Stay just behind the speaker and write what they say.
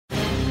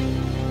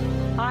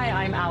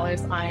Hi, I'm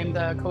Alice. I'm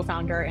the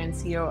co-founder and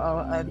COO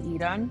of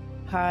Edem.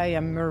 Hi,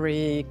 I'm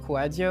Marie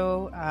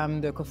Cuadio.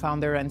 I'm the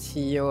co-founder and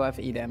CEO of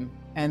Edem.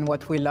 And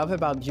what we love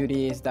about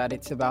beauty is that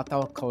it's about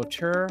our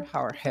culture,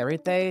 our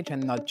heritage,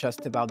 and not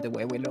just about the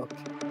way we look.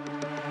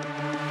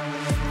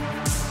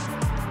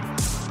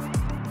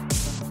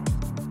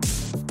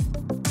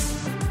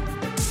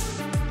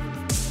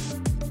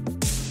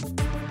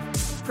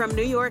 From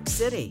New York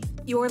City,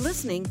 you're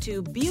listening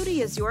to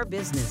Beauty is Your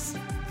Business,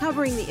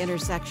 covering the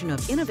intersection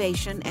of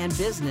innovation and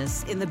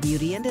business in the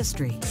beauty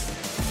industry.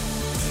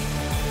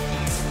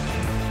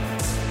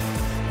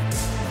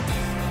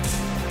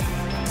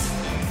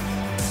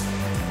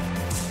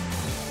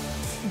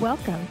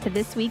 Welcome to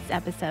this week's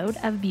episode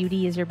of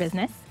Beauty is Your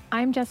Business.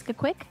 I'm Jessica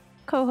Quick,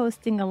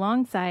 co-hosting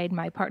alongside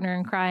my partner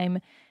in crime,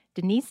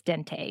 Denise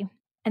Dente.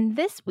 And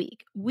this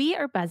week, we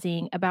are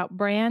buzzing about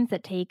brands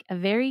that take a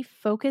very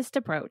focused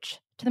approach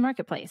to the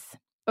marketplace.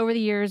 Over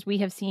the years, we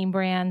have seen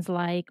brands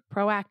like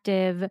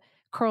Proactiv,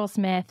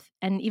 Curlsmith,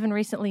 and even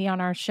recently on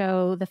our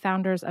show, the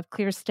founders of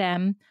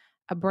ClearStem,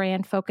 a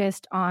brand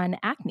focused on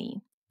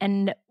acne.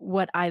 And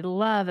what I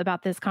love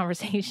about this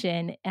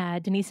conversation,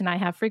 Denise and I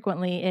have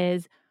frequently,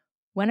 is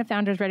when a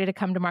founder is ready to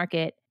come to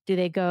market, do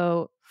they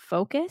go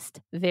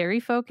focused, very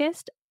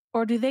focused,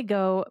 or do they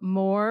go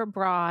more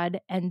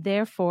broad and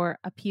therefore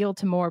appeal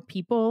to more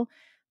people,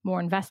 more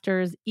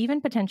investors,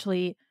 even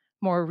potentially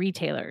more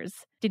retailers?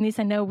 Denise,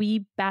 I know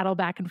we battle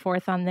back and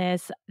forth on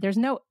this. There's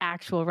no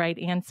actual right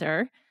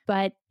answer,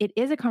 but it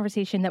is a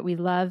conversation that we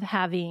love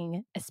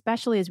having,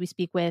 especially as we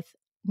speak with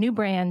new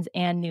brands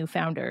and new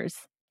founders.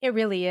 It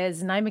really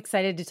is. And I'm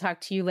excited to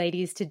talk to you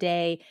ladies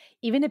today,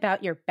 even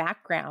about your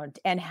background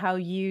and how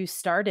you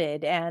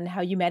started and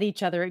how you met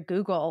each other at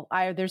Google.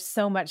 There's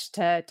so much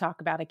to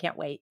talk about. I can't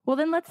wait. Well,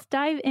 then let's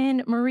dive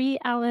in. Marie,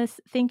 Alice,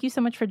 thank you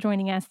so much for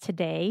joining us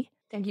today.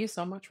 Thank you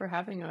so much for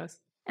having us.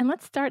 And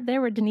let's start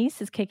there where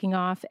Denise is kicking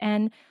off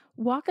and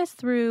walk us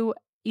through,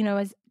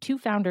 as two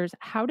founders,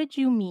 how did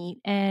you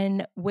meet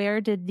and where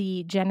did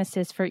the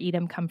genesis for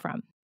Edem come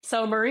from?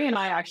 So Marie and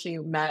I actually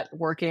met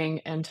working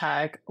in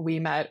tech. We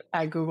met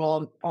at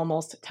Google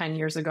almost 10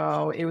 years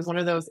ago. It was one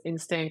of those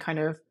instant kind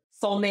of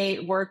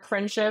soulmate work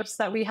friendships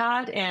that we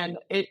had. And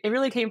it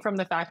really came from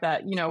the fact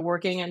that,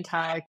 working in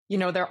tech,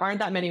 there aren't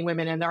that many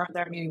women and there aren't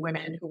that many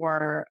women who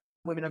are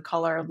women of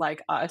color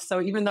like us.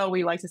 So even though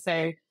we like to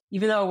say,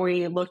 even though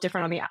we look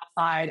different on the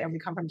outside and we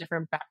come from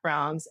different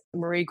backgrounds,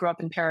 Marie grew up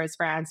in Paris,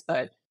 France,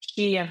 but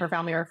she and her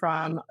family are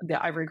from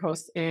the Ivory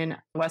Coast in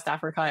West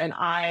Africa. And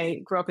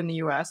I grew up in the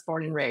US,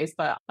 born and raised,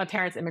 but my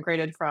parents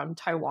immigrated from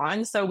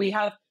Taiwan. So we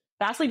have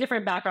vastly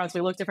different backgrounds.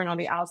 We look different on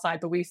the outside,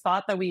 but we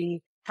thought that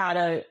we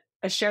had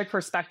a shared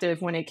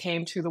perspective when it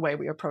came to the way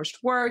we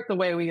approached work, the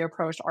way we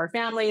approached our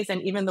families,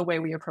 and even the way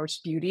we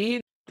approached beauty.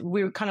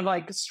 We were kind of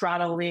like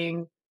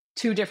straddling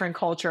two different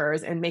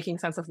cultures and making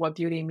sense of what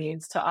beauty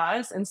means to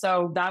us. And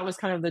so that was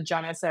kind of the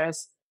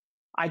genesis,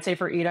 I'd say,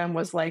 for Edem,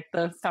 was like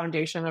the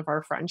foundation of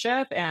our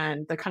friendship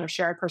and the kind of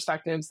shared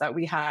perspectives that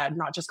we had,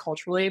 not just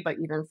culturally, but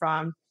even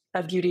from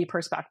a beauty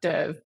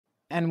perspective.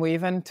 And we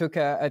even took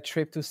a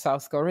trip to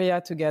South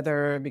Korea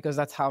together because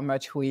that's how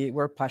much we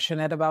were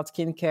passionate about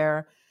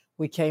skincare.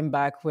 We came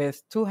back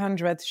with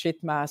 200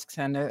 sheet masks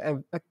and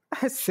a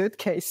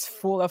suitcase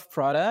full of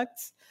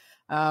products.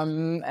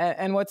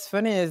 And what's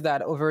funny is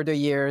that over the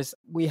years,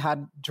 we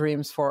had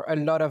dreams for a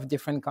lot of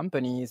different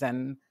companies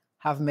and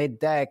have made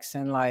decks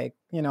and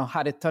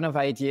had a ton of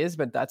ideas,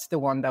 but that's the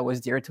one that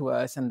was dear to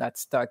us and that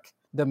stuck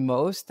the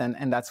most.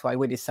 And that's why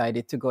we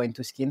decided to go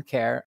into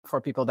skincare for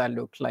people that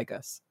look like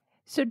us.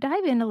 So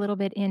dive in a little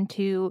bit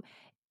into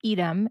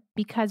Edem,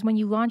 because when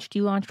you launched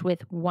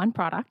with one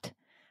product,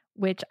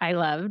 which I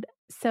loved.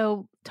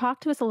 So talk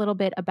to us a little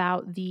bit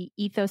about the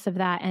ethos of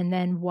that and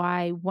then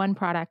why one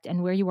product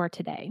and where you are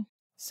today.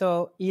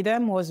 So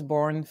Edem was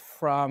born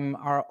from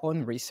our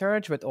own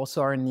research, but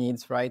also our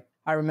needs, right?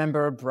 I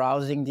remember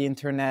browsing the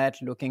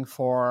internet, looking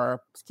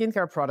for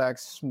skincare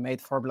products made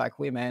for Black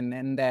women,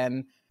 and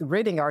then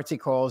reading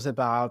articles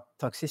about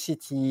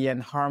toxicity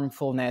and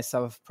harmfulness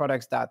of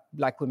products that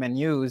Black women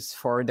use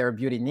for their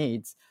beauty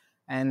needs,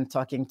 and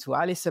talking to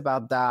Alice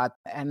about that,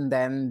 and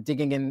then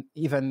digging in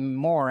even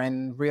more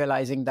and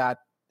realizing that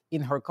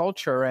in her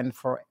culture and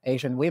for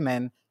Asian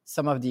women,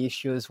 some of the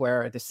issues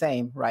were the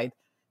same, right?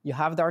 You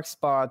have dark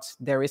spots,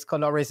 there is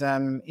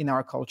colorism in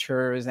our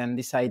cultures, and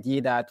this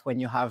idea that when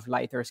you have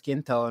lighter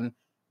skin tone,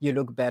 you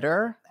look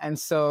better. And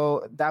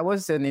so that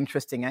was an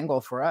interesting angle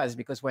for us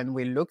because when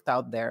we looked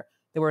out there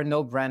were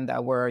no brands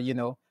that were,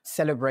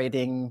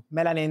 celebrating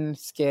melanin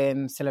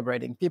skin,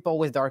 celebrating people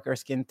with darker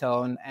skin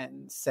tone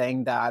and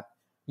saying that,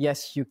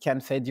 yes, you can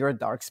fade your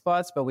dark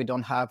spots, but we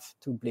don't have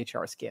to bleach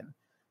our skin.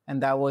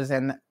 And that was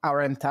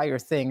our entire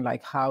thing.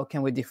 Like, how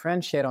can we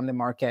differentiate on the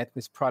market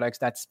with products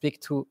that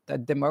speak to the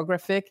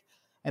demographic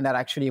and that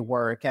actually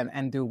work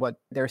and do what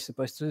they're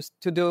supposed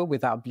to do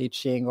without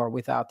bleaching or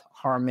without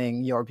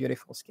harming your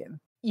beautiful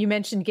skin? You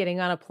mentioned getting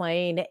on a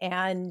plane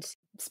and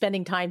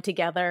spending time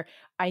together.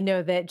 I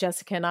know that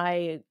Jessica and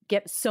I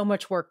get so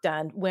much work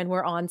done when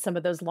we're on some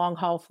of those long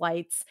haul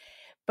flights.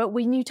 But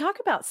when you talk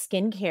about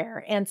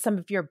skincare and some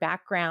of your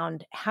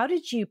background, how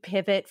did you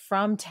pivot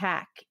from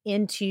tech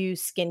into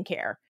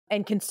skincare?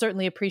 And can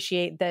certainly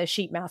appreciate the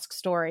sheet mask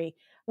story.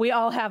 We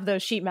all have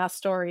those sheet mask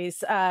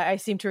stories. I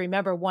seem to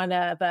remember one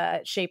of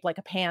shaped like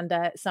a panda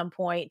at some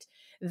point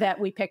that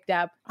we picked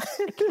up.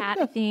 A cat,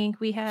 I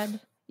think we had.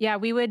 Yeah,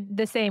 we would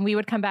the same. We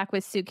would come back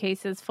with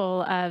suitcases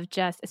full of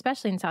just,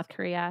 especially in South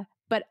Korea.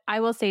 But I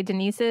will say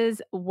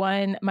Denise's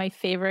one, my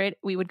favorite,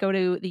 we would go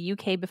to the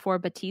UK before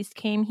Batiste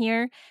came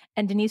here,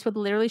 and Denise would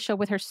literally show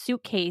with her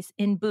suitcase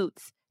in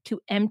Boots to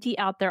empty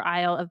out their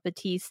aisle of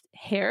Batiste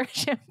hair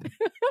shampoo.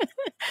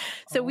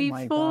 So we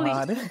fully...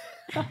 I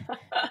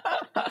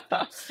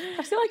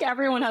feel like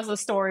everyone has a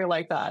story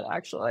like that,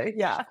 actually.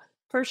 Yeah.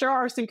 For sure,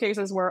 our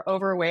suitcases were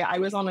overweight. I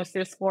was on a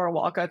 5th floor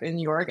walk up in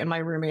New York, and my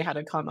roommate had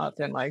to come up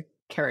and like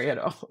carry it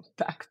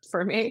back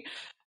for me.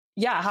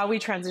 Yeah, how we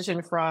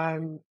transitioned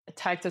from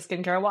tech to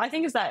skincare. Well, I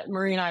think is that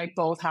Marie and I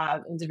both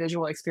have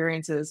individual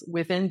experiences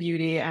within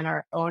beauty and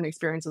our own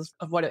experiences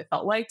of what it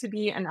felt like to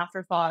be an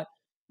afterthought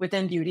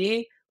within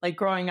beauty. Like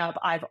growing up,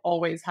 I've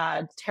always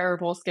had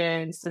terrible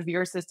skin,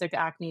 severe cystic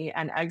acne,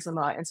 and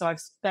eczema. And so I've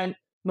spent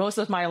most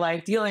of my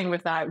life dealing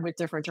with that with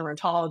different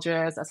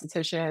dermatologists,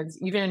 estheticians,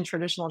 even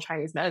traditional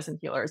Chinese medicine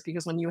healers,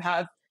 because when you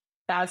have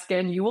bad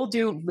skin, you will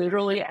do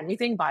literally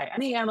anything, buy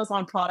any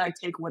Amazon product,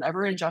 take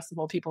whatever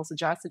ingestible people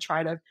suggest to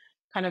try to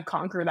kind of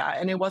conquer that.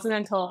 And it wasn't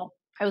until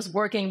I was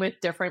working with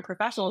different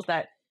professionals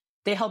that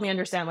they helped me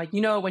understand, like,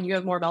 when you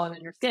have more melanin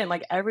in your skin,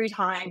 like every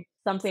time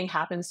something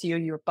happens to you,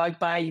 you're bugged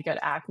by, you get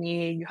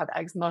acne, you have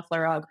eczema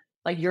flare up,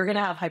 like you're going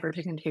to have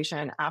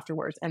hyperpigmentation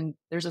afterwards. And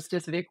there's a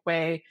specific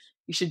way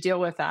you should deal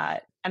with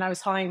that. And I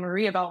was telling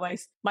Marie about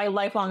my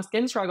lifelong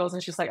skin struggles.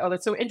 And she's like, oh,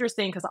 that's so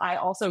interesting because I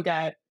also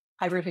get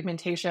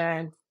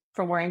hyperpigmentation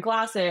from wearing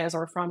glasses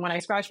or from when I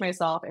scratch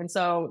myself. And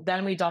so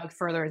then we dug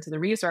further into the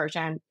research,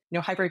 and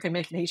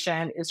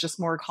hyperpigmentation is just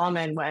more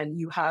common when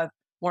you have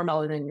more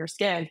melanin in your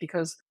skin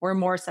because we're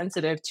more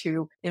sensitive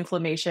to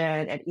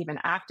inflammation and even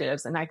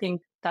actives. And I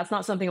think that's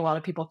not something a lot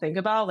of people think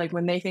about. Like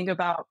when they think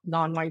about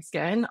non-white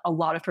skin, a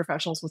lot of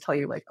professionals will tell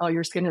you like, oh,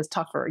 your skin is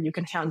tougher, you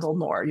can handle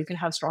more, you can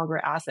have stronger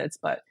acids,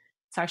 but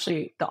it's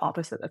actually the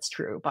opposite that's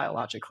true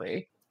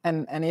biologically.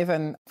 And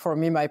even for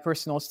me, my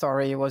personal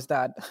story was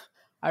that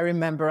I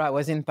remember I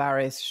was in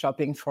Paris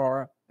shopping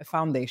for a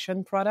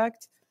foundation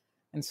product.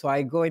 And so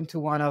I go into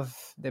one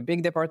of the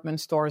big department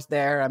stores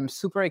there. I'm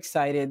super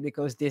excited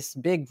because this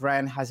big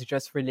brand has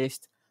just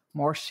released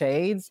more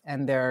shades,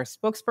 and their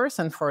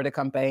spokesperson for the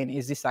campaign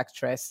is this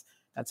actress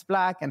that's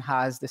Black and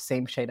has the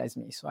same shade as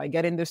me. So I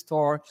get in the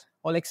store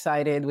all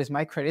excited with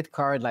my credit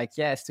card, like,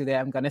 yes, today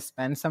I'm going to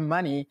spend some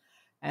money.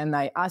 And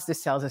I ask the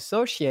sales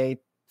associate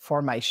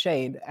for my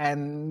shade,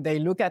 and they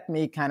look at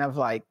me kind of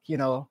like,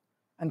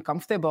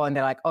 uncomfortable. And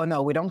they're like, oh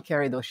no, we don't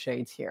carry those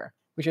shades here,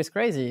 which is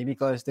crazy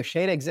because the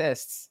shade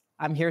exists.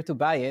 I'm here to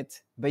buy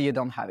it, but you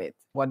don't have it.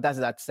 What does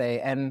that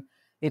say? And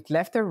it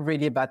left a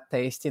really bad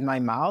taste in my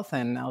mouth.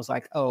 And I was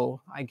like,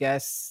 oh, I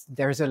guess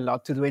there's a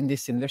lot to do in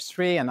this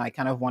industry. And I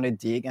kind of want to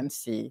dig and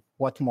see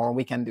what more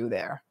we can do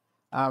there.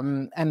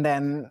 And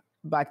then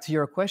back to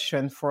your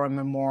question, from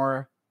a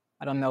more,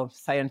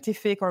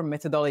 scientific or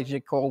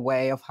methodological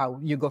way of how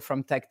you go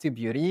from tech to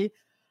beauty,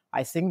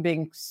 I think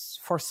being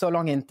for so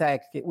long in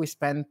tech, we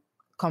spent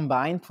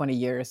combined 20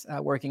 years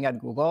working at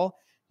Google.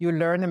 You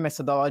learn a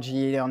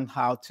methodology on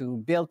how to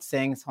build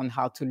things, on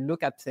how to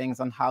look at things,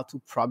 on how to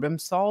problem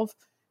solve.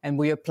 And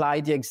we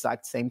apply the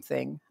exact same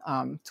thing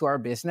to our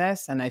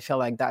business. And I feel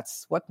like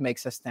that's what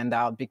makes us stand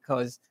out,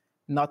 because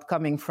not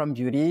coming from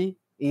beauty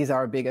is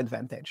our big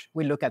advantage.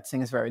 We look at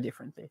things very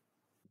differently.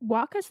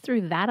 Walk us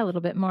through that a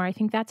little bit more. I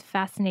think that's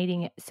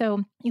fascinating.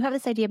 So you have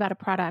this idea about a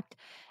product,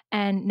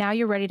 and now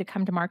you're ready to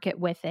come to market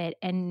with it,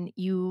 and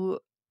you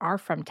are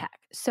from tech.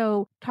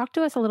 So talk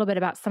to us a little bit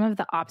about some of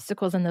the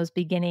obstacles in those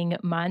beginning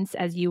months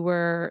as you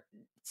were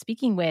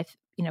speaking with,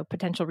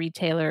 potential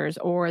retailers,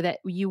 or that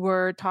you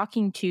were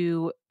talking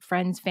to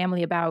friends,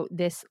 family about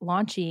this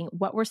launching.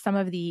 What were some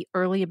of the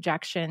early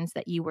objections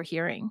that you were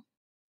hearing?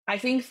 I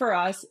think for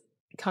us,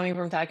 coming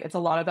from tech, it's a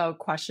lot about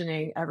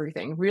questioning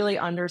everything, really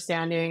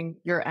understanding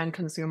your end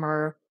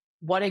consumer,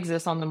 what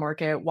exists on the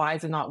market, why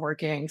is it not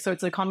working? So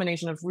it's a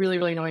combination of really,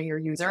 really knowing your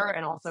user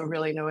and also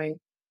really knowing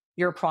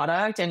your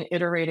product and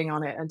iterating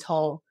on it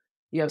until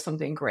you have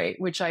something great,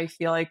 which I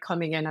feel like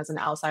coming in as an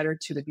outsider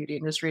to the beauty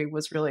industry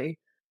was really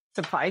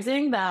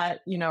surprising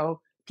that,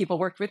 people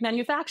worked with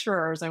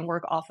manufacturers and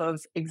work off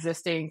of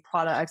existing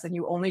products and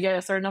you only get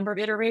a certain number of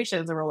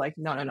iterations. And we're like,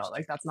 no,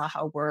 like that's not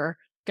how we're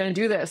going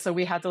to do this. So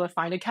we had to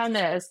find a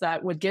chemist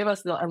that would give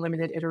us the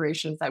unlimited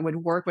iterations, that would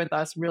work with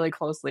us really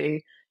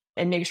closely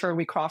and make sure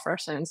we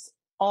cross-reference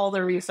all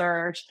the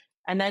research.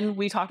 And then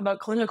we talked about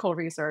clinical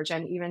research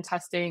and even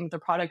testing the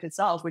product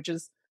itself, which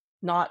is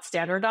not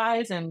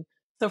standardized. And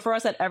so for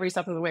us at every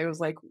step of the way, it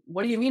was like,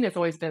 what do you mean it's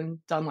always been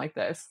done like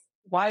this?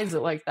 Why is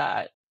it like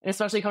that? And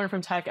especially coming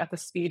from tech at the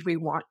speed we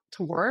want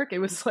to work, it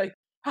was like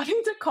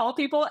having to call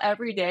people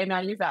every day,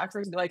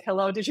 manufacturers, be like,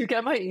 hello, did you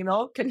get my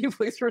email? Can you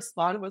please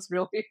respond? Was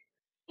really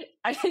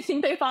I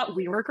think they thought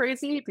we were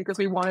crazy because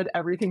we wanted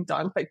everything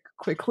done like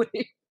quickly.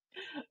 It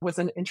was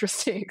an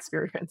interesting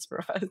experience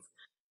for us.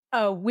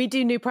 Oh, we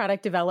do new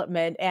product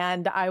development.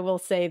 And I will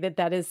say that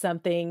that is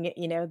something,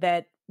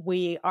 that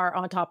we are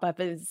on top of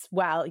as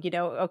well.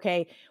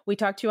 Okay, we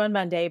talked to you on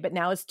Monday, but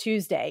now it's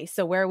Tuesday.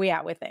 So where are we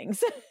at with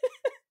things?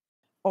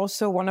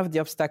 Also, one of the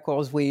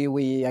obstacles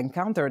we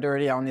encountered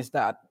early on is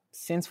that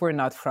since we're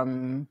not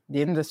from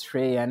the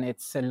industry and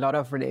it's a lot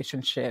of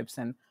relationships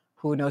and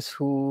who knows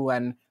who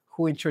and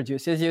who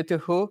introduces you to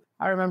who,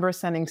 I remember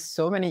sending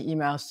so many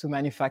emails to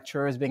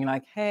manufacturers being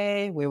like,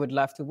 hey, we would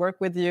love to work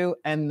with you,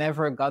 and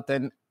never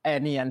gotten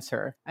any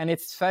answer. And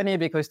it's funny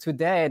because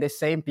today the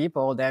same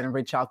people then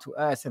reach out to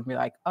us and be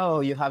like,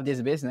 oh, you have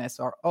this business,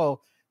 or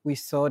oh, we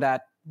saw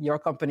that your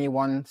company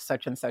won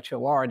such and such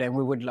award and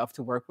we would love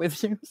to work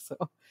with you. So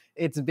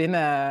it's been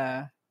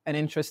an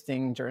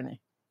interesting journey.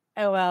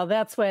 Oh, well,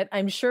 that's what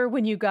I'm sure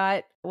when you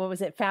got, what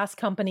was it, Fast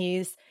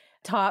Company's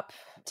top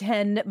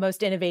 10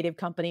 most innovative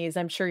companies,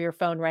 I'm sure your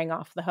phone rang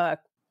off the hook.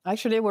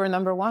 Actually, we're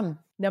number one.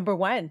 Number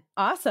one.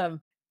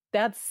 Awesome.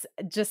 That's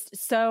just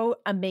so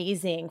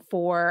amazing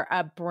for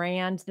a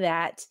brand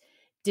that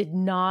did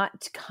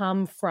not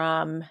come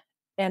from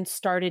and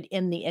started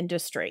in the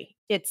industry.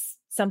 It's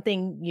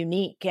something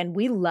unique. And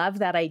we love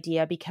that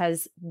idea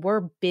because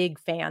we're big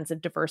fans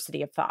of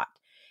diversity of thought.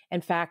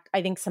 In fact,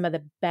 I think some of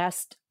the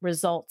best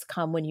results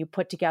come when you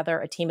put together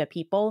a team of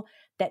people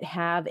that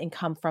have and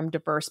come from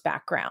diverse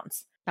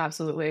backgrounds.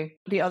 Absolutely.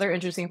 The other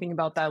interesting thing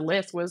about that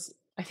list was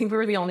I think we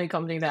were the only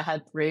company that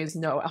had raised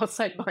no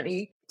outside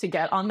money to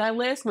get on that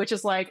list, which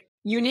is like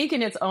unique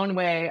in its own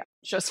way,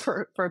 just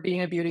for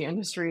being a beauty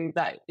industry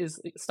that is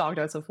stocked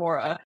at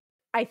Sephora.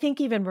 I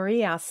think even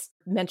Maria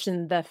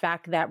mentioned the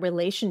fact that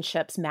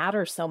relationships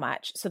matter so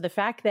much. So the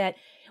fact that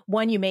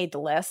one, you made the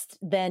list,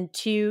 then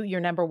two, you're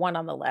number one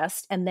on the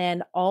list, and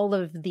then all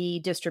of the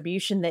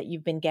distribution that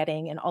you've been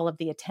getting and all of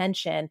the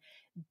attention,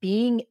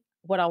 being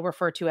what I'll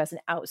refer to as an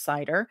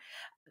outsider,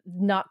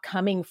 not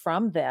coming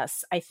from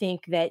this, I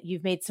think that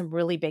you've made some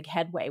really big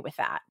headway with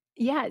that.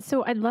 Yeah.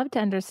 So I'd love to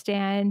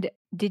understand,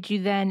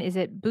 is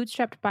it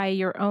bootstrapped by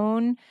your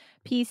own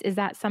piece? Is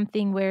that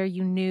something where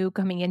you knew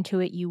coming into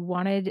it, you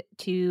wanted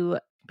to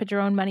put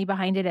your own money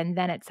behind it, and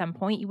then at some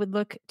point you would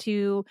look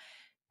to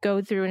go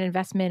through an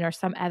investment or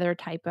some other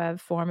type of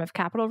form of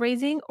capital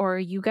raising? Or are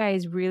you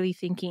guys really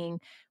thinking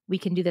we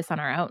can do this on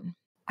our own?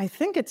 I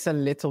think it's a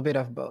little bit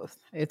of both.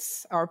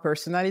 It's our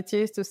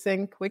personalities to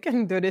think we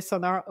can do this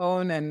on our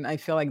own. And I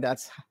feel like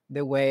that's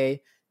the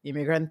way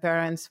immigrant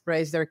parents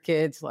raise their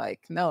kids.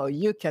 Like, no,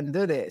 you can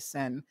do this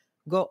and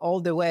go all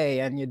the way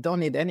and you don't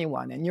need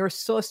anyone. And you're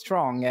so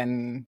strong.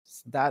 And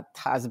that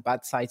has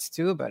bad sides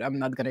too, but I'm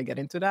not going to get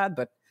into that.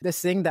 But the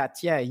thing that,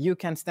 yeah, you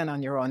can stand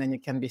on your own and you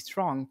can be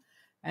strong.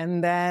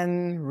 And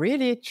then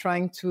really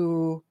trying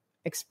to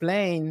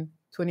explain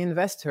to an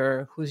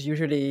investor who's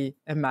usually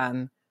a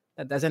man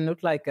that doesn't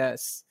look like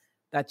us,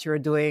 that you're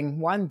doing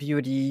one,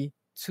 beauty,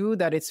 two,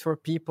 that it's for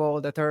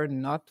people that are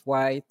not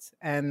white.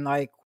 And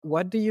like,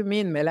 what do you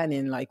mean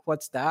melanin? Like,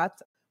 what's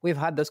that? We've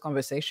had those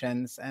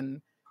conversations.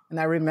 And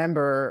I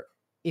remember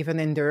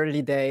even in the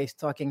early days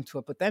talking to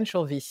a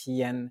potential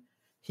VC and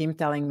him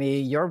telling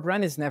me, your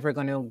brand is never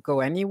going to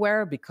go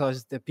anywhere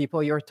because the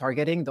people you're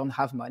targeting don't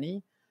have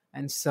money.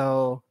 And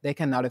so they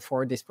cannot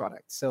afford this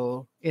product.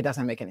 So it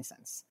doesn't make any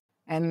sense.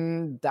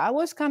 And that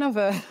was kind of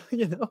a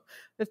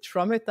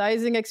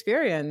traumatizing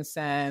experience.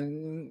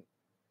 And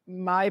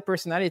my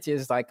personality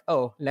is like,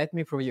 oh, let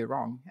me prove you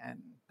wrong. And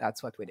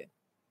that's what we did.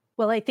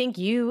 Well, I think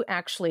you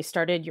actually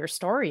started your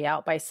story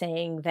out by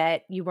saying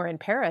that you were in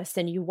Paris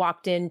and you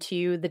walked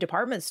into the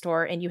department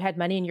store and you had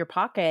money in your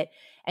pocket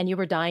and you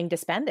were dying to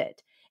spend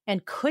it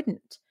and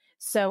couldn't.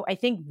 So I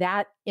think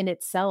that in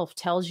itself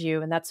tells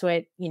you, and that's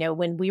what,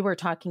 when we were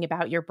talking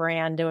about your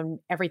brand and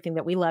everything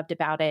that we loved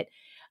about it,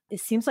 it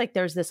seems like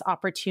there's this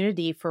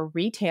opportunity for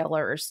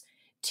retailers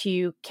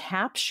to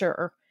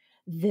capture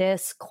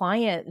this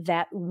client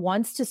that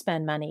wants to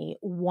spend money,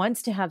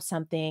 wants to have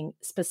something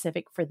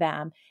specific for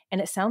them.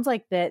 And it sounds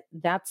like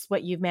that's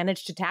what you've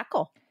managed to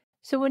tackle.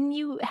 So when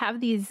you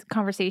have these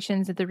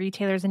conversations with the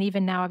retailers, and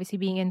even now obviously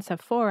being in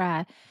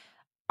Sephora,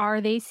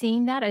 are they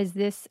seeing that? Is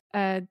this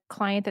a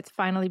client that's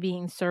finally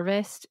being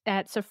serviced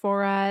at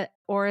Sephora?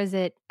 Or is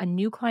it a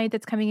new client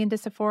that's coming into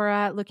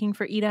Sephora looking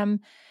for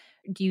Edom?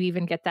 Do you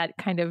even get that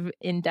kind of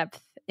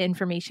in-depth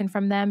information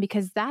from them?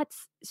 Because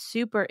that's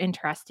super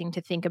interesting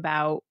to think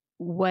about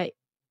what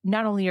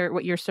not only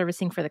what you're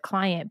servicing for the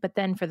client, but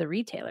then for the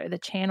retailer, the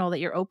channel that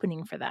you're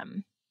opening for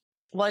them.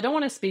 Well, I don't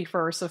want to speak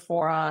for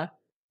Sephora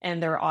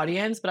and their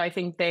audience, but I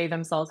think they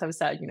themselves have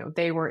said,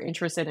 they were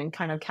interested in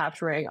kind of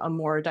capturing a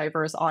more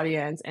diverse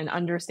audience and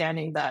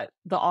understanding that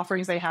the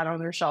offerings they had on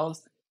their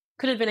shelves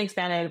could have been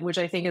expanded, which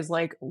I think is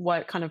like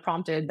what kind of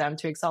prompted them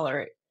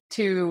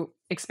to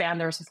expand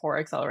their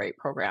Sephora Accelerate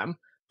program,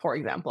 for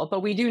example.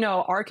 But we do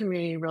know our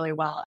community really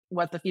well.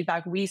 What the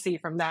feedback we see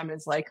from them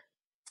is like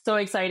so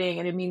exciting.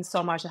 And it means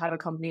so much to have a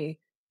company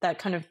that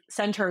kind of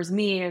centers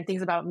me and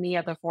thinks about me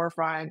at the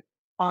forefront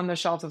on the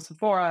shelves of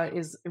Sephora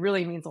it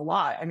really means a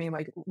lot. I mean,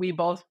 like we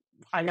both,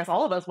 I guess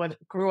all of us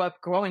grew up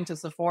going to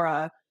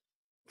Sephora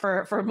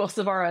for most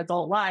of our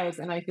adult lives.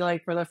 And I feel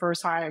like for the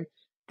first time,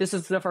 this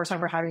is the first time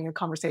we're having a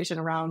conversation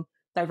around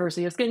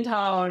diversity of skin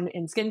tone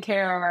in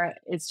skincare.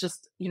 It's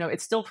just,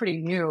 it's still pretty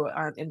new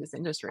in this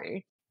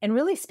industry. And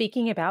really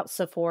speaking about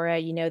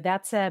Sephora,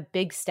 that's a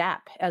big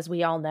step, as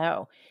we all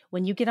know.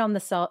 When you get on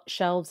the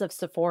shelves of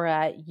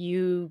Sephora,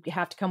 you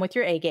have to come with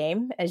your A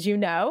game, as you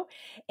know,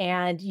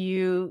 and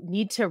you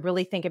need to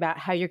really think about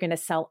how you're going to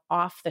sell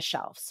off the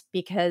shelves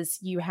because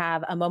you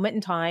have a moment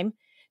in time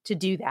to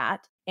do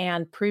that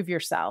and prove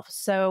yourself.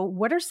 So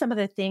what are some of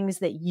the things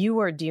that you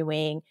are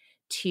doing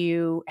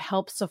to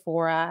help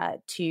Sephora,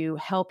 to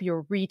help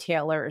your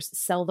retailers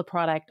sell the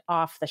product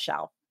off the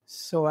shelf?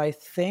 So I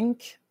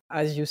think,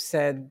 as you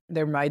said,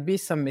 there might be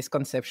some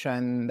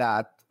misconception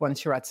that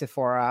once you're at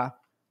Sephora,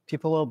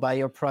 people will buy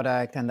your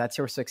product and that's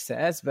your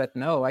success. But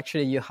no,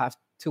 actually, you have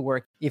to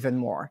work even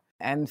more.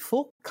 And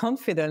full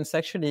confidence,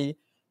 actually,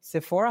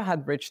 Sephora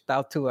had reached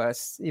out to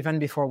us even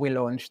before we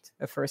launched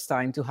the first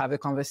time to have a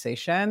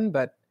conversation.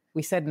 But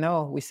we said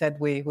no. We said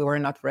we were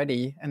not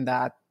ready and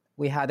that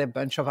we had a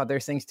bunch of other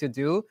things to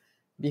do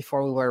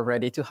before we were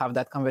ready to have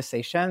that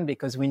conversation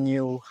because we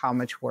knew how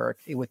much work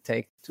it would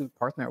take to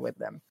partner with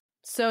them.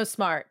 So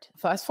smart.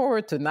 Fast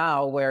forward to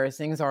now where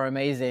things are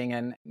amazing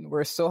and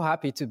we're so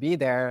happy to be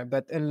there.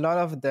 But a lot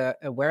of the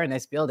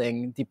awareness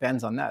building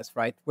depends on us,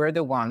 right? We're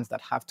the ones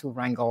that have to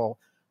wrangle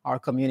our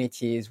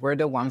communities. We're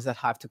the ones that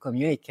have to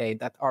communicate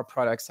that our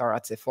products are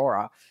at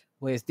Sephora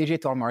with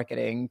digital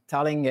marketing,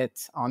 telling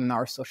it on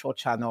our social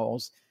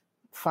channels,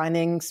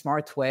 finding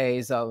smart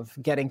ways of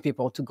getting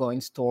people to go in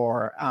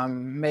store,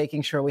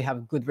 making sure we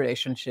have good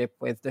relationship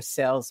with the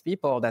sales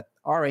people that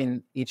are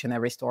in each and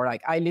every store.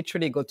 Like I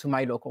literally go to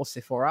my local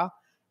Sephora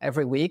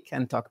every week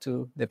and talk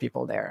to the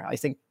people there. I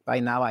think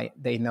by now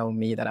they know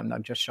me, that I'm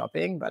not just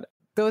shopping, but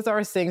those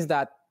are things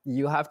that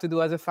you have to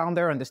do as a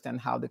founder,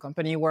 understand how the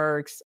company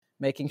works,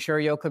 making sure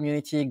your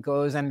community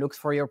goes and looks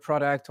for your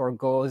product or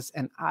goes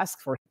and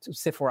asks for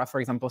Sephora.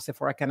 For example,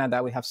 Sephora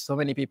Canada, we have so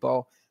many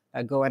people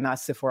go and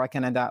ask Sephora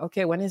Canada,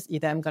 okay, when is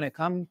EDEM going to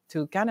come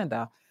to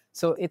Canada?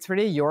 So it's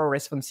really your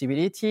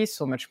responsibility,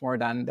 so much more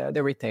than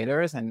the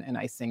retailers. And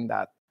I think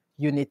that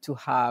you need to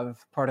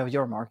have part of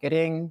your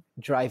marketing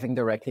driving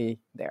directly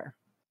there.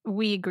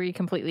 We agree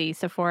completely.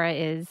 Sephora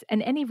is,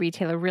 and any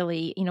retailer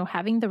really,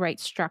 having the right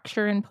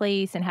structure in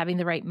place and having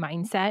the right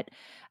mindset,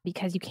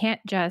 because you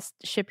can't just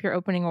ship your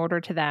opening order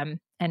to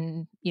them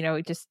and,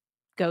 it just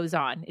goes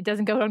on. It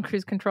doesn't go on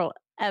cruise control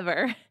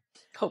ever.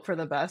 Hope for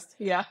the best.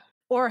 Yeah.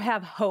 Or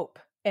have hope.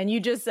 And you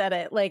just said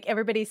it. Like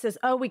everybody says,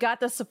 oh, we got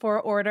the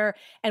Sephora order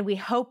and we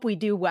hope we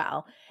do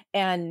well.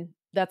 And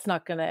that's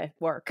not going to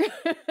work.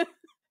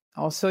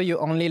 Also, you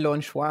only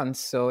launch once.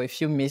 So if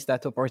you miss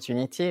that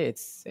opportunity,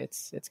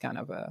 it's kind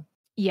of a...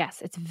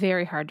 Yes, it's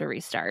very hard to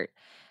restart.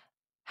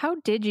 How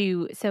did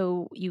you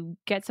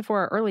get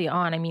Sephora early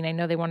on? I mean, I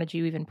know they wanted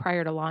you even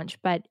prior to launch,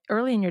 but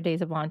early in your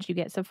days of launch, you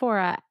get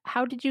Sephora.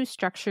 How did you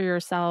structure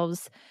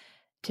yourselves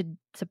to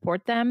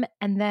support them?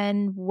 And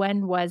then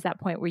when was that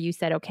point where you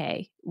said,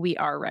 okay, we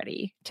are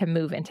ready to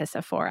move into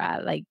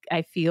Sephora? Like,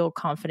 I feel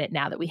confident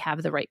now that we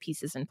have the right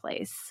pieces in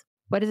place.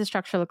 What does the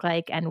structure look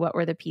like? And what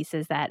were the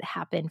pieces that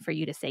happened for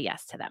you to say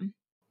yes to them?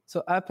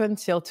 So up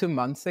until 2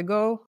 months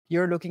ago,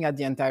 you're looking at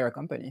the entire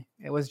company.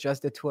 It was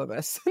just the two of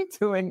us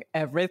doing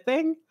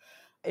everything,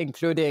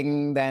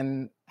 including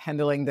then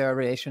handling the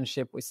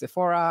relationship with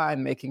Sephora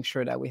and making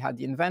sure that we had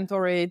the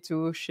inventory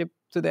to ship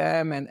to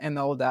them and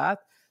all that.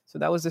 So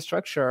that was the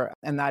structure.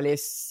 And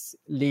Alice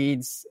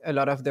leads a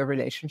lot of the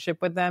relationship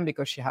with them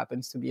because she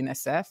happens to be in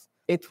SF.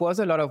 It was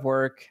a lot of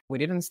work. We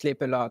didn't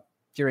sleep a lot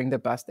during the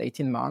past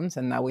 18 months.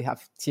 And now we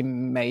have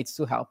teammates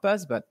to help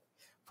us. But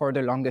for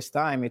the longest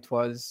time, it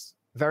was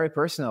very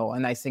personal.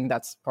 And I think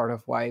that's part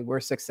of why we're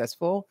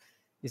successful,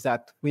 is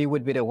that we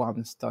would be the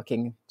ones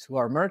talking to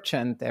our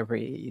merchant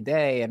every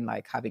day and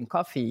like having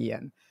coffee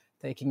and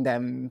taking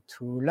them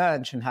to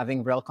lunch and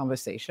having real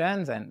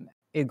conversations. And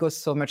it goes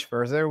so much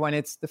further when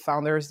it's the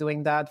founders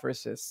doing that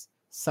versus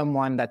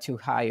someone that you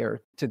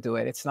hire to do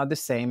it. It's not the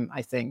same,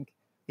 I think,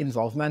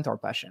 involvement or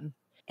passion.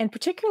 And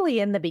particularly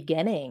in the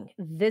beginning,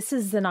 this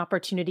is an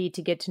opportunity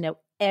to get to know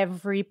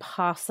every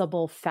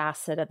possible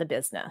facet of the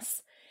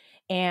business.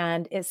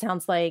 And it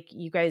sounds like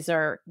you guys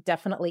are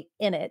definitely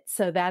in it.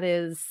 So that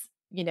is,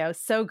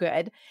 so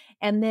good.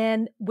 And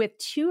then with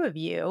two of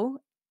you,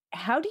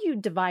 how do you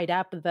divide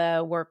up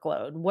the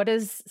workload? What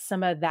does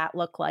some of that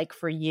look like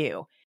for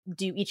you?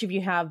 Do each of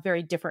you have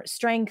very different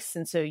strengths?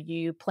 And so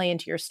you play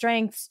into your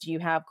strengths? Do you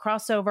have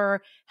crossover?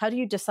 How do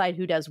you decide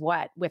who does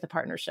what with a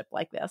partnership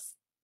like this?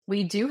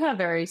 We do have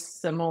very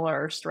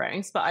similar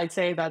strengths, but I'd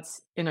say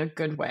that's in a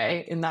good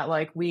way, in that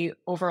like we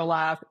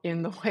overlap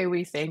in the way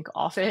we think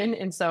often.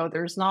 And so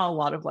there's not a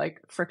lot of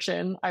like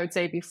friction, I would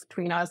say,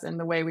 between us and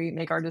the way we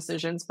make our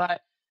decisions,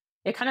 but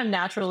it kind of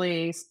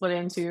naturally split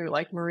into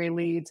like Marie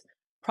leads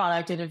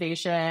product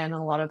innovation and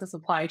a lot of the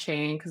supply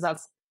chain,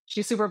 because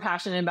she's super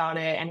passionate about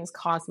it and is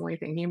constantly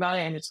thinking about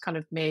it. And it just kind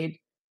of made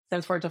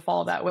sense for it to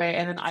follow that way.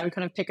 And then I would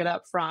kind of pick it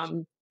up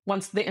from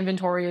once the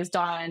inventory is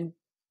done,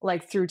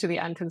 like through to the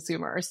end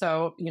consumer.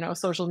 So,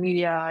 social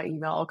media,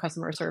 email,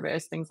 customer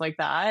service, things like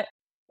that.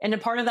 And a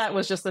part of that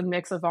was just a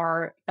mix of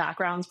our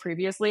backgrounds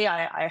previously.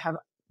 I have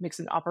mixed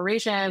in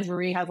operations.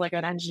 Marie has like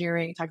an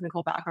engineering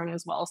technical background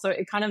as well. So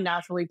it kind of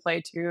naturally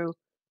played to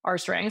our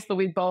strengths, but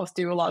we both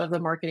do a lot of the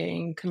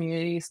marketing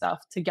community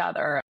stuff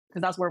together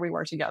because that's where we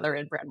work together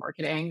in brand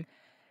marketing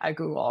at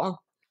Google.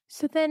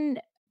 So then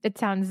it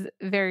sounds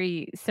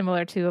very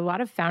similar to a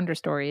lot of founder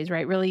stories,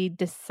 right? Really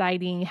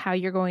deciding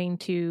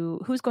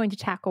who's going to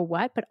tackle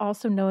what, but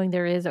also knowing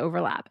there is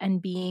overlap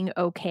and being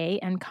okay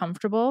and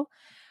comfortable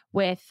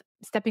with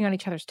stepping on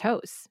each other's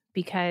toes,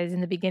 because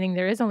in the beginning,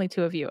 there is only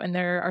two of you and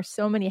there are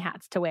so many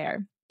hats to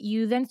wear.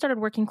 You then started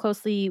working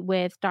closely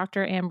with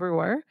Dr. Anne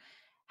Brewer.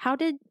 How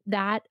did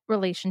that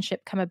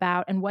relationship come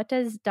about, and what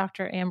does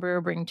Dr. Anne Brewer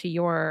bring to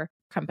your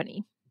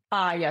company?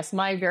 Yes,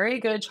 my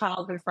very good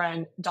childhood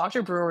friend,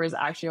 Dr. Brewer, is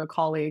actually a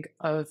colleague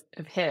of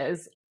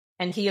his,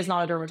 and he is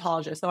not a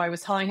dermatologist. So I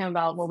was telling him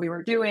about what we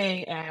were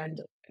doing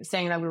and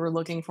saying that we were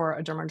looking for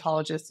a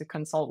dermatologist to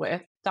consult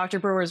with. Dr.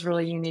 Brewer is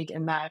really unique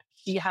in that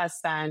she has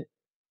spent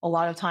a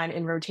lot of time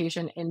in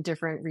rotation in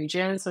different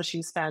regions. So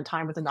she spent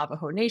time with the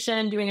Navajo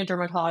Nation doing a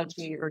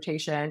dermatology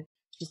rotation.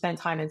 She spent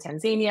time in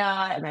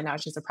Tanzania, and then now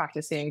she's a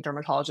practicing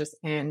dermatologist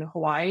in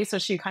Hawaii. So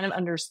she kind of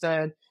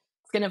understood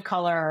skin of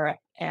color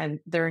and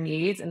their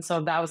needs. And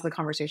so that was the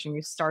conversation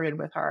we started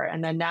with her.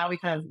 And then now we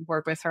kind of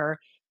work with her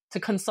to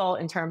consult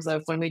in terms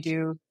of when we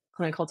do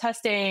clinical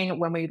testing,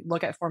 when we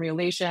look at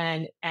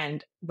formulation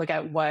and look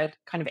at what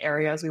kind of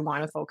areas we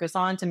want to focus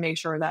on to make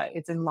sure that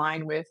it's in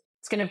line with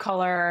skin of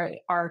color,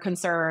 our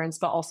concerns,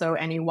 but also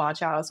any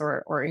watch outs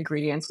or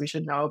ingredients we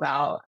should know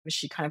about.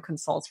 She kind of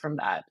consults from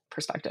that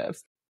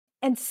perspective.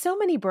 And so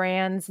many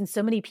brands and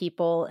so many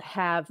people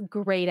have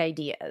great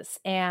ideas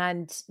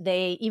and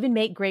they even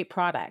make great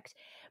product.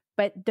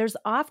 But there's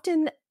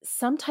often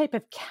some type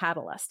of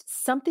catalyst,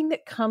 something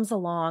that comes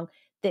along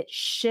that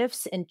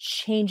shifts and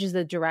changes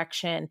the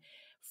direction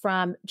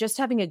from just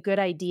having a good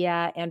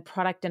idea and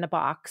product in a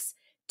box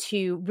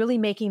to really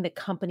making the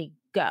company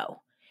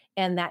go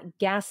and that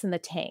gas in the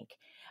tank.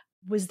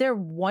 Was there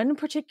one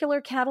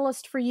particular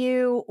catalyst for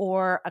you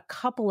or a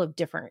couple of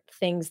different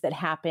things that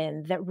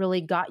happened that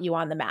really got you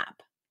on the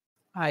map?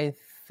 I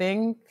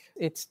think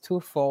it's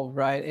twofold,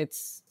 right?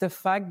 It's the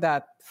fact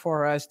that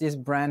for us, this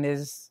brand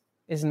is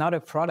not a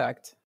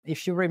product.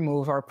 If you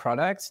remove our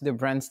products, the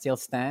brand still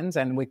stands,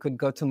 and we could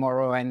go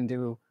tomorrow and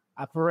do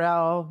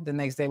apparel. The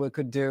next day we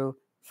could do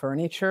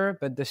furniture,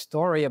 but the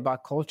story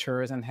about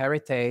cultures and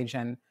heritage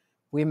and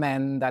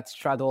women that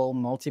straddle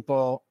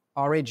multiple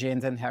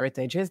origins and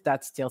heritages,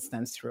 that still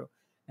stands true.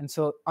 And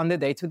so on the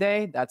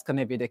day-to-day, that's going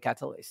to be the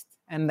catalyst.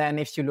 And then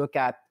if you look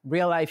at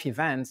real-life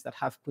events that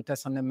have put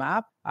us on the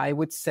map, I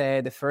would say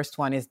the first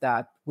one is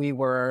that we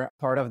were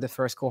part of the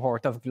first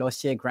cohort of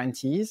Glossier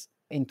grantees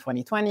in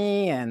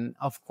 2020. And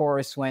of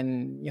course,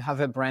 when you have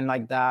a brand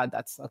like that,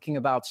 that's talking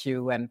about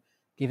you and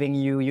giving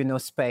you,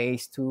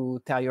 space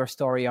to tell your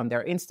story on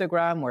their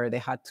Instagram, where they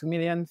had 2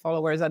 million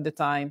followers at the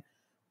time,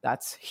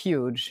 that's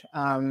huge.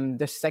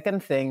 The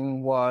second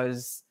thing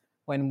was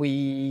when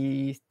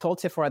we told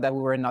Sephora that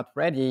we were not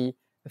ready,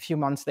 a few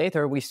months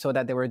later, we saw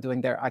that they were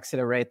doing their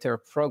accelerator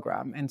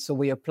program. And so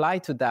we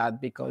applied to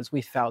that because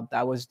we felt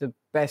that was the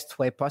best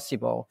way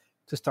possible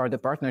to start the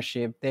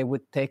partnership. They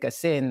would take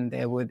us in,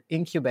 they would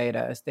incubate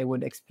us, they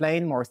would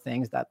explain more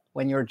things that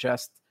when you're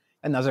just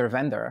another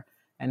vendor.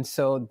 And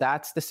so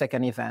that's the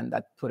second event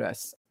that put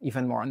us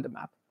even more on the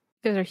map.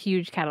 Those are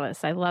huge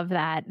catalysts. I love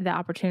that, the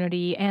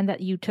opportunity, and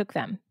that you took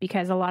them,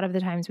 because a lot of the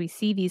times we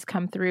see these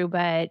come through,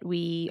 but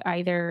we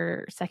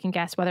either second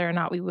guess whether or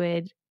not we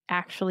would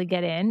actually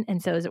get in.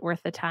 And so is it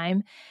worth the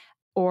time?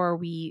 Or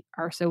we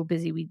are so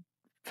busy, we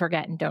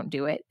forget and don't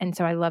do it. And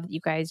so I love that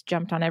you guys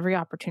jumped on every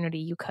opportunity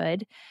you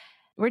could.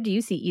 Where do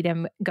you see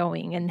Edam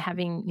going and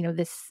having,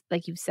 this,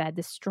 like you've said,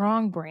 this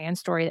strong brand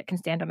story that can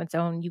stand on its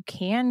own? You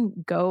can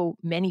go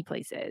many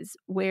places.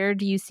 Where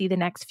do you see the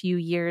next few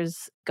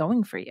years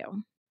going for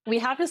you? We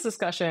have this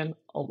discussion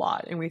a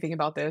lot and we think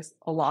about this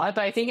a lot,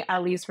 but I think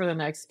at least for the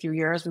next few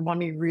years, we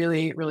want to be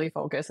really, really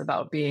focused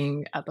about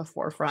being at the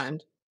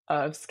forefront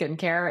of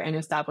skincare and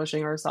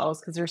establishing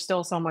ourselves, because there's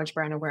still so much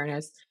brand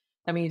awareness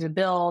that we need to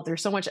build.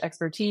 There's so much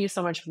expertise,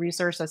 so much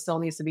research that still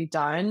needs to be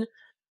done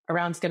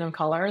around skin of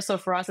color. So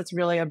for us, it's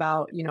really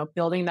about,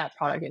 building that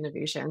product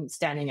innovation,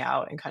 standing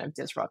out and kind of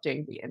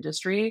disrupting the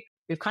industry.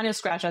 We've kind of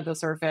scratched at the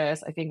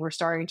surface. I think we're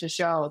starting to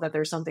show that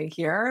there's something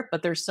here,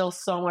 but there's still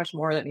so much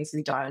more that needs to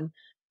be done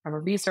from a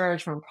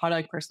research, from a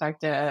product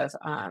perspective,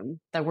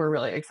 that we're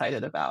really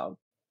excited about.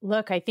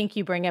 Look, I think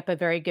you bring up a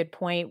very good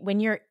point.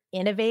 When you're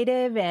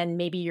innovative and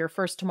maybe you're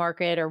first to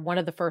market or one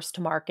of the first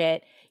to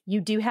market,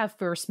 you do have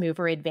first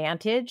mover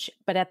advantage.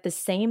 But at the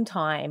same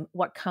time,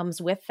 what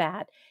comes with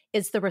that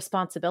is the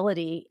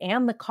responsibility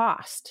and the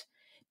cost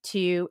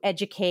to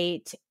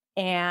educate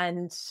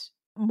and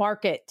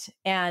market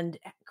and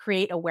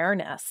create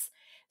awareness.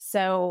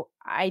 So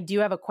I do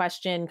have a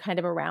question kind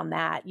of around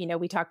that.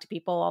 We talk to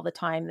people all the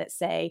time that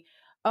say,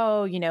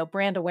 oh,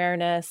 brand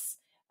awareness,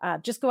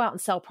 just go out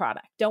and sell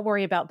product. Don't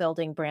worry about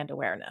building brand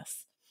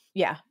awareness.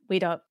 Yeah, we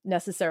don't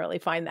necessarily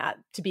find that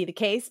to be the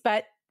case,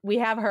 but we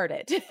have heard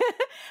it.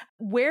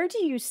 Where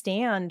do you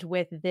stand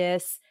with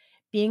this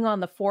being on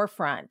the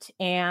forefront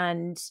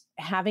and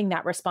having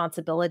that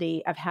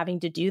responsibility of having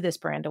to do this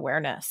brand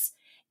awareness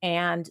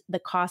and the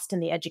cost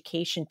and the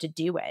education to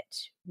do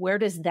it? Where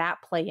does that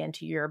play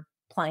into your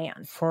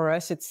plan? For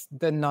us, it's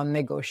the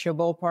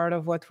non-negotiable part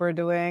of what we're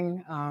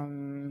doing.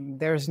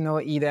 There's no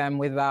EDM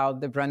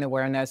without the brand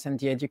awareness and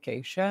the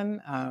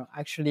education.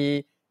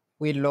 Actually,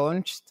 we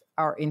launched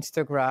our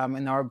Instagram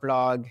and our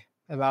blog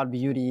about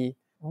beauty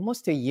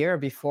almost a year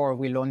before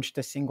we launched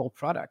a single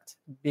product,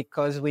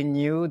 because we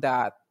knew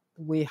that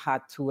we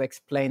had to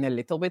explain a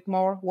little bit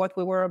more what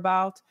we were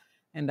about,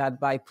 and that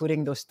by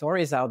putting those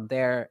stories out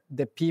there,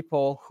 the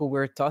people who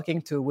we're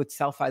talking to would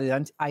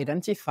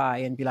self-identify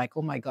and be like,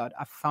 oh my God,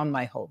 I found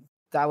my home.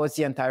 That was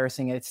the entire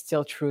thing. It's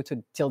still true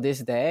till this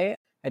day.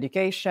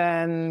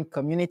 Education,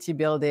 community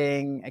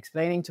building,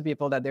 explaining to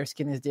people that their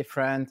skin is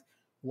different,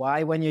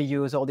 why when you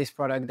use all these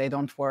products, they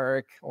don't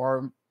work,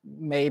 or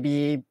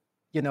maybe,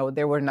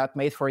 they were not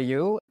made for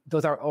you.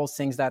 Those are all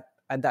things that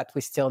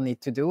we still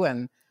need to do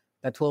and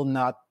that we'll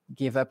not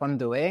give up on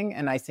doing.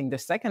 And I think the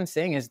second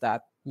thing is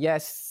that,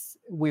 yes,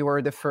 we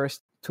were the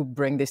first to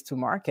bring this to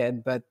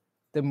market, but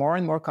the more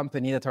and more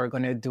companies that are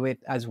going to do it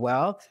as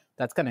well,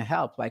 that's going to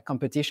help. Like,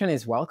 competition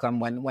is welcome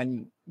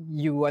when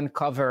you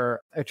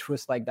uncover a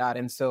truth like that.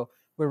 And so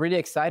we're really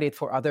excited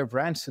for other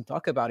brands to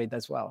talk about it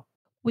as well.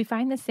 We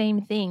find the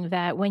same thing,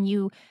 that when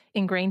you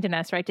ingrained in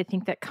us, right, to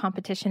think that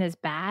competition is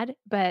bad.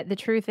 But the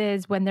truth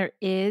is, when there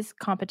is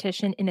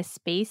competition in a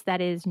space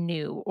that is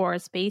new or a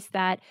space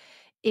that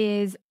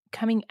is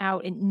coming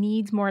out, it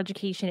needs more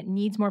education, it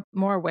needs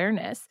more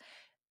awareness.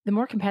 The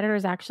more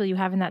competitors actually you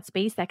have in that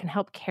space that can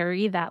help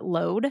carry that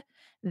load,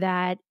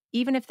 that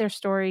even if their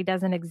story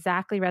doesn't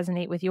exactly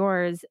resonate with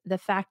yours, the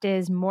fact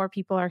is more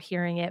people are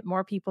hearing it,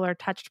 more people are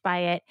touched by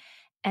it,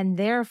 and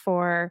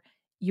therefore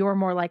you're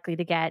more likely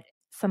to get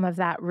some of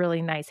that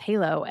really nice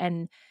halo.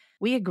 And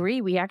we agree,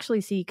 we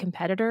actually see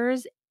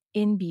competitors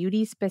in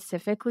beauty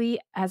specifically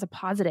as a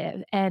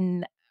positive.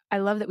 And I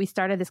love that we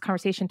started this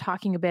conversation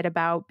talking a bit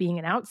about being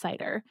an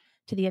outsider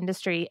to the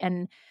industry.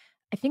 And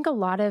I think a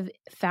lot of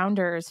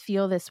founders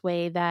feel this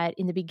way, that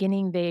in the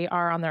beginning they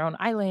are on their own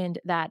island,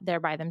 that they're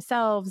by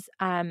themselves.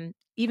 Even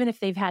if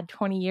they've had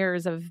 20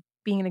 years of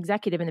being an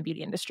executive in the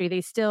beauty industry,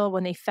 they still,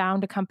 when they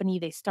found a company,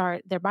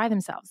 they're by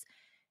themselves.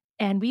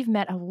 And we've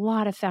met a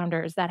lot of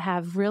founders that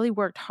have really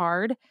worked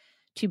hard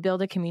to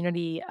build a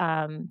community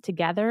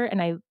together.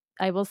 And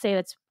I will say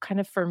that's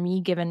kind of, for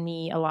me, given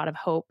me a lot of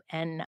hope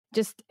and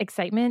just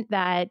excitement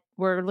that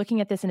we're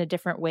looking at this in a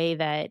different way,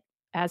 that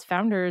as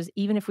founders,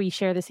 even if we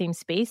share the same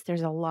space,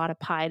 there's a lot of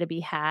pie to be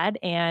had,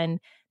 and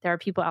there are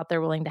people out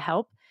there willing to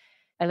help.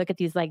 I look at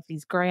these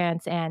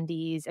grants and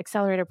these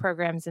accelerator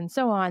programs and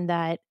so on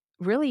that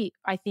really,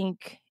 I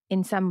think,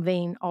 in some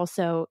vein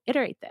also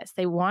iterate this.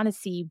 They want to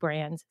see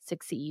brands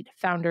succeed,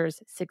 founders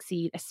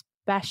succeed,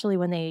 especially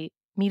when they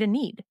meet a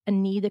need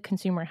the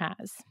consumer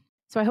has.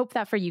 So I hope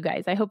that for you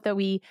guys, I hope that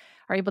we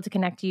are able to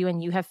connect you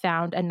and you have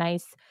found a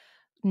nice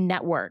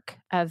network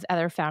of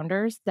other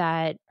founders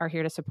that are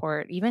here to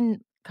support. We've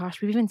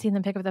even seen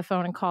them pick up the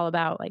phone and call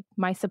about, like,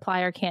 my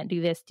supplier can't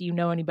do this. Do you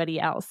know anybody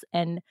else?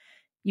 And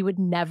you would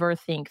never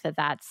think that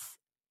that's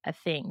a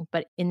thing.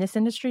 But in this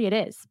industry, it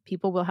is.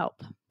 People will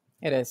help.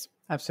 It is.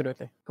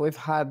 Absolutely. We've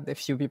had a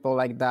few people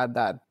like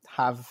that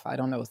have,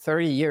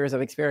 30 years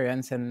of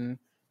experience, and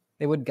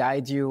they would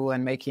guide you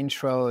and make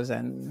intros,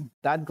 and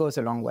that goes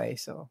a long way.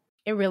 So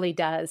it really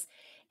does.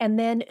 And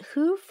then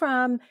who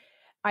from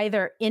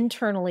either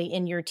internally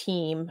in your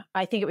team,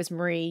 I think it was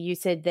Marie, you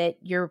said that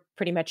you're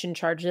pretty much in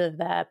charge of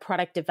the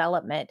product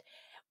development.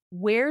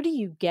 Where do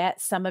you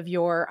get some of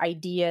your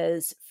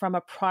ideas from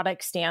a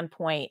product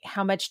standpoint?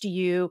 How much do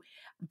you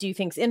do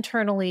things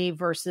internally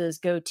versus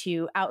go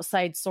to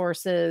outside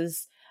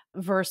sources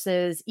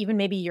versus even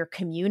maybe your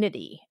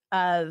community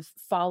of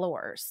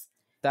followers?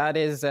 That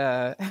is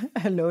a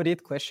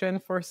loaded question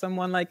for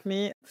someone like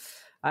me.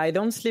 I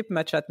don't sleep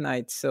much at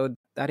night, so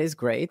that is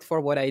great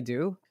for what I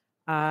do.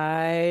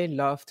 I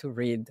love to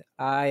read.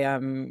 I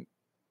am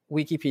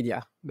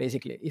Wikipedia,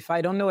 basically. If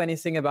I don't know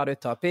anything about a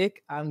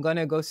topic, I'm going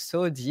to go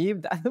so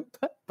deep that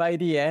by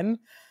the end,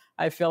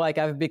 I feel like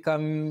I've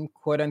become,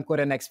 quote unquote,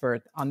 an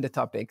expert on the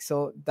topic.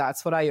 So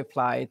that's what I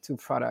apply to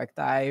product.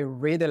 I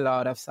read a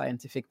lot of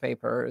scientific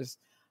papers.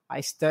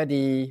 I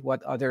study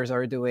what others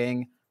are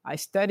doing. I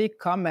study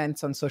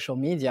comments on social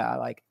media.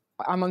 Like,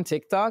 I'm on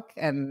TikTok,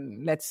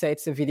 and let's say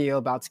it's a video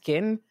about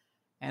skin,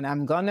 and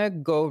I'm going to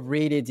go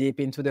really deep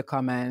into the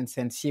comments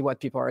and see what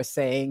people are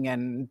saying.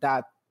 And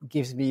that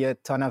gives me a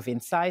ton of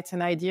insights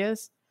and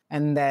ideas.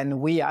 And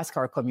then we ask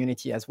our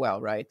community as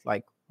well, right?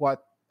 Like, what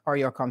are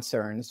your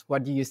concerns?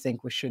 What do you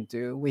think we should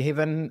do? We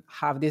even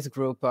have this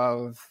group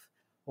of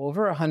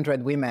over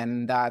 100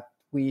 women that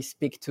we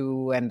speak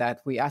to and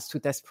that we ask to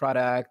test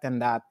product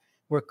and that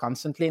we're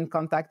constantly in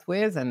contact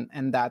with,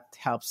 and that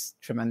helps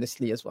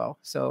tremendously as well.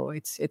 So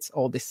it's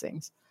all these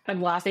things.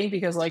 I'm laughing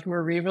because like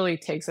Marie really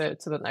takes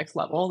it to the next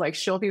level. Like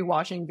she'll be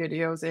watching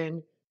videos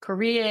in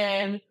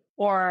Korean,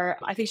 or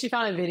I think she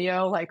found a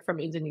video like from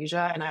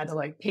Indonesia, and I had to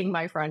like ping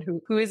my friend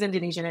who is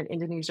Indonesian in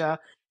Indonesia,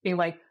 being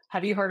like,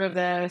 have you heard of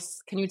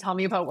this? Can you tell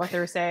me about what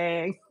they're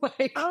saying?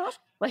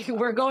 Like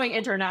we're going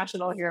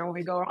international here when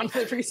we go on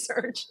the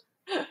research.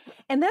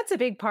 And that's a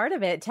big part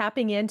of it,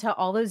 tapping into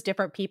all those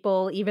different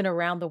people, even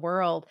around the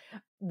world.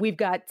 We've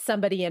got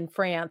somebody in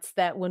France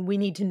that when we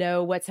need to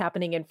know what's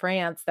happening in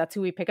France, that's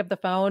who we pick up the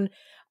phone,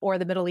 or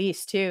the Middle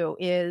East too,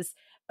 is,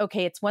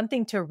 okay, it's one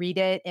thing to read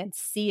it and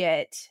see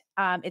it.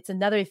 It's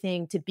another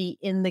thing to be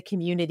in the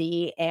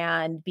community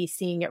and be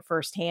seeing it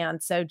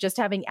firsthand. So just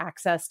having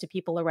access to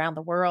people around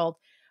the world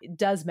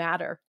does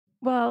matter.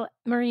 Well,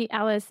 Marie,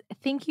 Alice,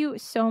 thank you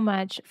so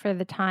much for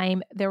the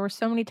time. There were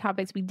so many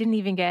topics we didn't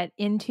even get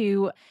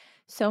into,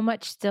 so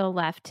much still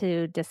left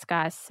to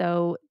discuss.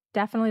 So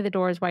definitely the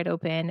door is wide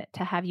open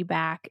to have you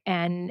back,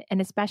 and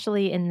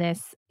especially in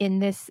this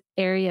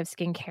area of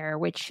skincare,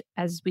 which,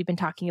 as we've been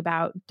talking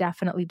about,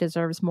 definitely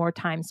deserves more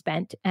time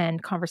spent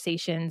and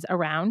conversations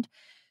around.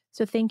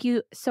 So thank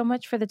you so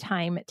much for the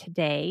time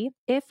today.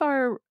 If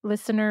our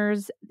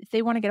listeners, if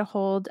they want to get a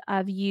hold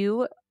of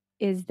you,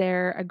 is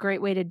there a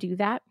great way to do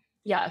that?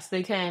 Yes,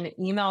 they can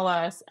email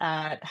us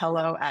at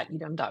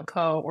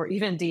hello@edom.co or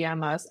even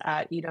DM us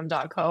at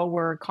edom.co.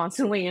 We're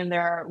constantly in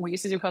there. We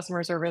used to do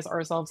customer service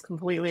ourselves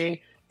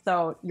completely.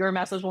 So your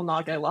message will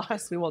not get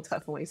lost. We will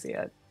definitely see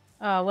it.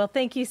 Oh, well,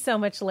 thank you so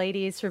much,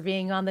 ladies, for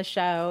being on the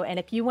show. And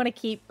if you want to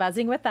keep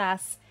buzzing with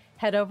us,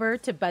 head over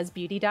to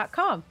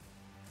buzzbeauty.com.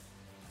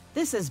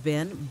 This has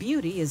been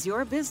Beauty is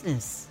Your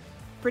Business.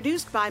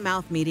 Produced by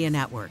Mouth Media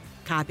Network.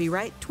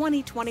 Copyright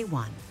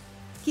 2021.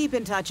 Keep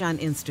in touch on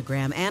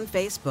Instagram and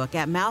Facebook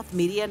at Mouth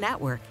Media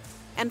Network.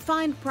 And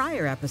find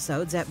prior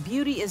episodes at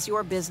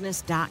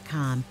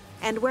beautyisyourbusiness.com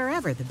and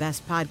wherever the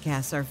best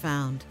podcasts are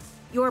found.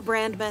 Your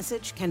brand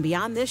message can be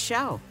on this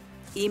show.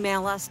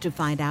 Email us to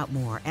find out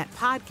more at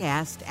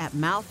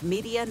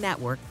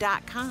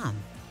podcast@mouthmedianetwork.com.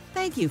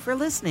 Thank you for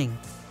listening.